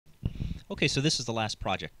Okay, so this is the last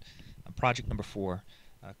project, project number 4,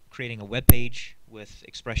 creating a web page with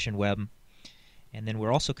Expression Web, and then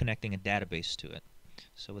we're also connecting a database to it.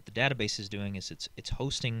 So what the database is doing is it's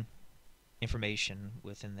hosting information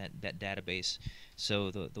within that database.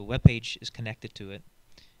 So the web page is connected to it,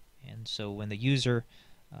 and so when the user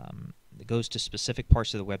goes to specific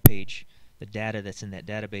parts of the web page, the data that's in that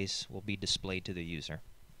database will be displayed to the user.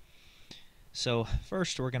 So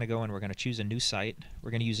first we're going to go and we're going to choose a new site.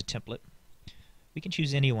 We're going to use a template. We can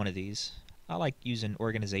choose any one of these. I like using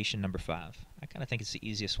organization number 5. I kind of think it's the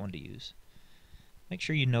easiest one to use. Make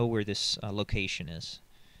sure you know where this location is.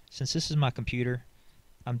 Since this is my computer,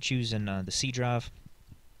 I'm choosing the C drive,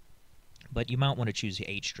 but you might want to choose the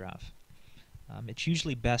H drive. It's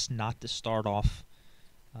usually best not to start off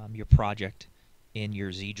your project in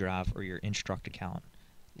your Z drive or your Instruct account.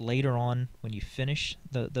 Later on, when you finish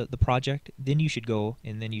the project, then you should go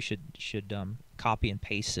and then you should copy and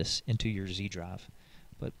paste this into your Z drive.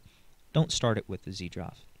 But don't start it with the Z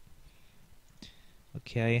drive.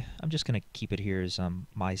 Okay, I'm just going to keep it here as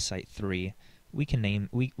my site 3. We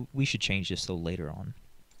should change this though later on.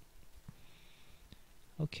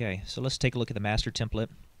 Okay, so let's take a look at the master template.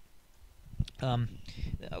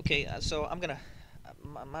 So I'm gonna.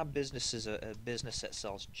 My business is a business that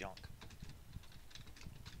sells junk,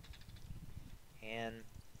 and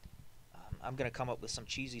I'm gonna come up with some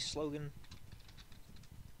cheesy slogan.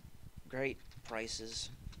 Great prices,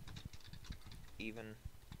 even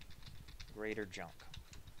greater junk.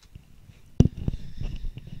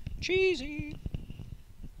 Cheesy.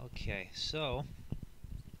 Okay, so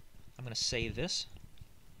I'm gonna save this.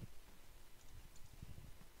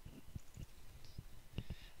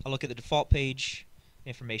 I'll look at the default page.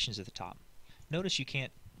 Information's at the top. Notice you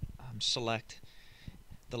can't select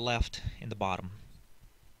the left and the bottom.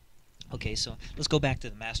 Okay, so let's go back to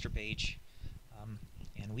the master page,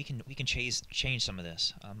 and we can change some of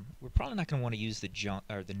this. We're probably not going to want to use the junk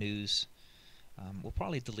or the news. We'll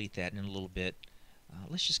probably delete that in a little bit.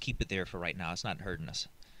 Let's just keep it there for right now. It's not hurting us.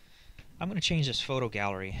 I'm going to change this photo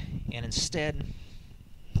gallery, and instead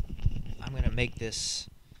I'm going to make this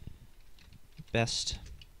best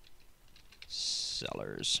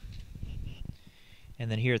sellers.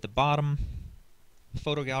 And then here at the bottom,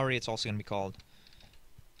 photo gallery, it's also going to be called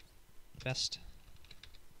best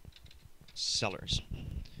sellers.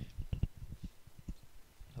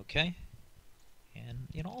 Okay, and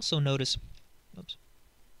also notice,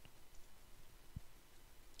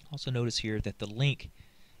 here that the link,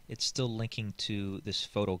 it's still linking to this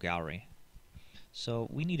photo gallery. So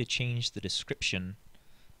we need to change the description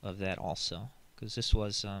of that also, because this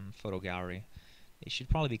was photo gallery. It should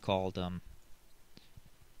probably be called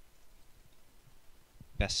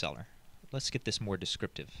bestseller. Let's get this more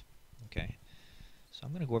descriptive. Okay, so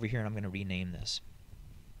I'm going to go over here and I'm going to rename this.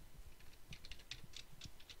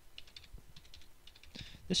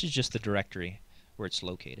 This is just the directory where it's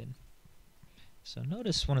located. So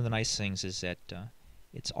notice one of the nice things is that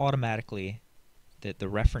it's automatically that the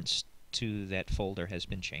reference to that folder has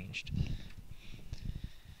been changed.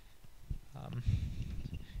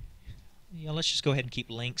 Let's just go ahead and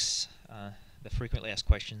keep links, the frequently asked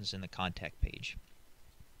questions, in the contact page.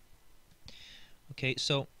 Okay,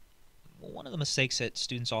 so one of the mistakes that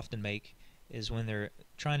students often make is when they're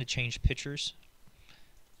trying to change pictures.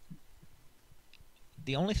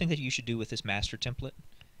 The only thing that you should do with this master template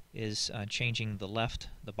is changing the left,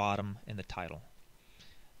 the bottom, and the title.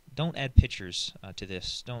 Don't add pictures to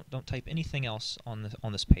this. Don't type anything else on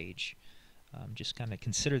this page. Just kind of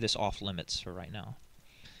consider this off limits for right now.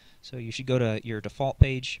 So you should go to your default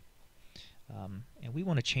page, and we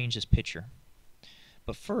want to change this picture.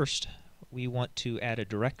 But first, we want to add a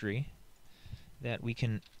directory that we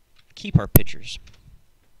can keep our pictures.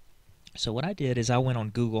 So what I did is I went on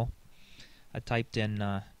Google. I typed in,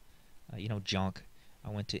 junk. I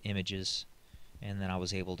went to images, and then I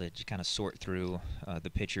was able to just kind of sort through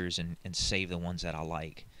the pictures and save the ones that I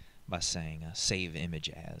like by saying save image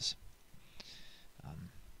as.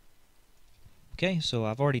 Okay, so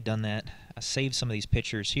I've already done that. I saved some of these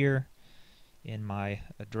pictures here in my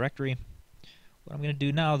directory. What I'm going to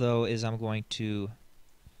do now, though, is I'm going to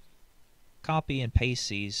copy and paste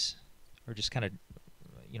these, or just kind of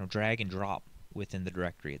drag and drop within the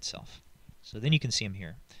directory itself. So then you can see them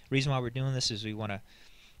here. The reason why we're doing this is we want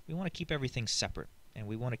to keep everything separate, and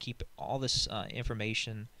we want to keep all this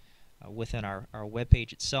information within our web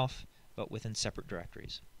page itself, but within separate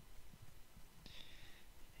directories.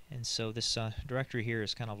 And so this directory here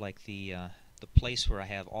is kind of like the place where I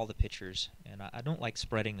have all the pictures, and I don't like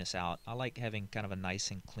spreading this out. I like having kind of a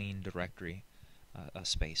nice and clean directory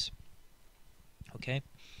space. Okay,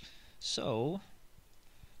 so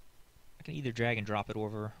I can either drag and drop it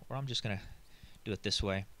over, or I'm just going to do it this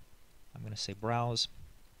way. I'm going to say browse,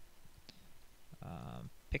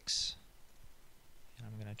 pics, and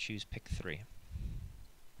I'm going to choose pic 3.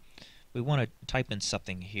 We want to type in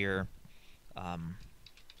something here. I'm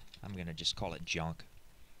going to just call it junk.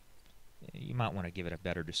 You might want to give it a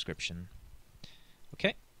better description.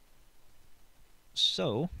 Okay.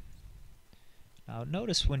 So, now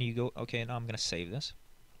notice when you go, okay, now I'm going to save this.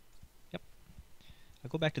 Yep. I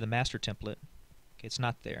go back to the master template. Okay, it's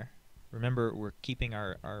not there. Remember, we're keeping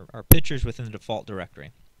our pictures within the default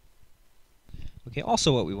directory. Okay,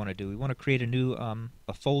 also what we want to do, we want to create a new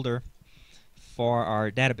a folder for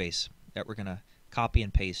our database that we're going to copy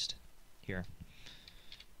and paste here.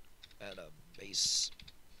 Database.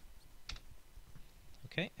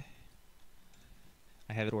 Okay.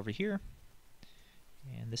 I have it over here.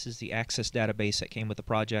 And this is the Access database that came with the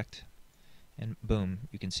project. And boom,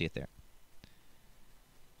 you can see it there.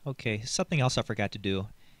 Okay, something else I forgot to do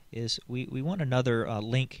is we want another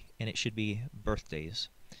link, and it should be birthdays.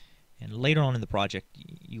 And later on in the project,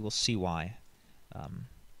 you will see why.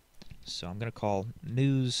 So I'm going to call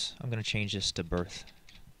news. I'm going to change this to birthday.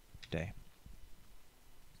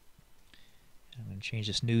 I'm going to change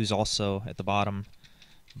this news also at the bottom,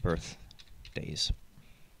 birthdays,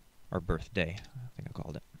 or birthday, I think I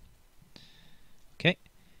called it. Okay,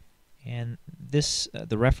 and this,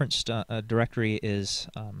 the reference directory is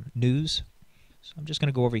news. So I'm just going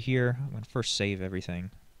to go over here. I'm going to first save everything.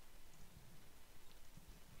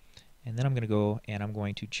 And then I'm going to go and I'm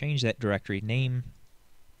going to change that directory name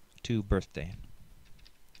to birthday.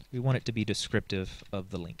 We want it to be descriptive of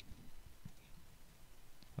the link.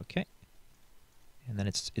 Okay. And then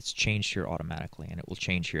it's changed here automatically, and it will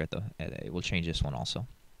change here it will change this one also.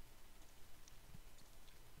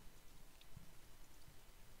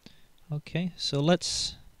 Okay, so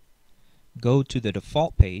let's go to the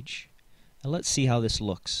default page and let's see how this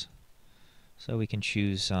looks. So we can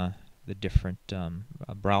choose the different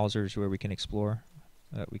browsers where we can explore,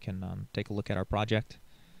 we can take a look at our project.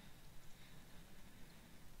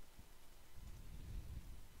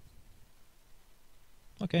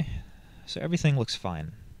 Okay, so everything looks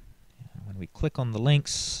fine. When we click on the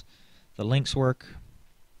links work.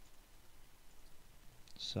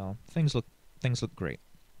 So things look great.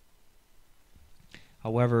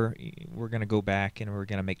 However, we're going to go back and we're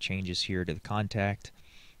going to make changes here to the contact.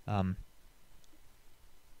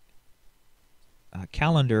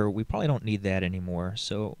 Calendar, we probably don't need that anymore,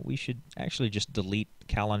 so we should actually just delete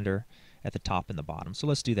calendar at the top and the bottom. So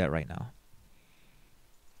let's do that right now.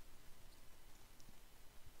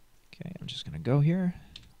 Okay, I'm just going to go here.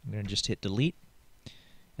 I'm going to just hit delete.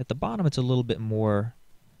 At the bottom, it's a little bit more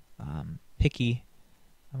picky.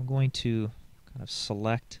 I'm going to kind of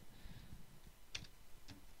select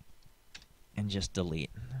and just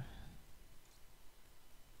delete.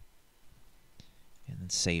 And then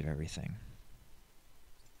save everything.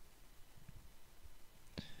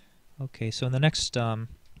 Okay, so in the next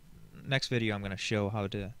video, I'm going to show how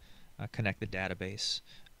to connect the database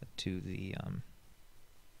to the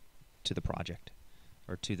project,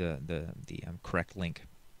 or to the correct link.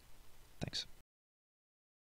 Thanks.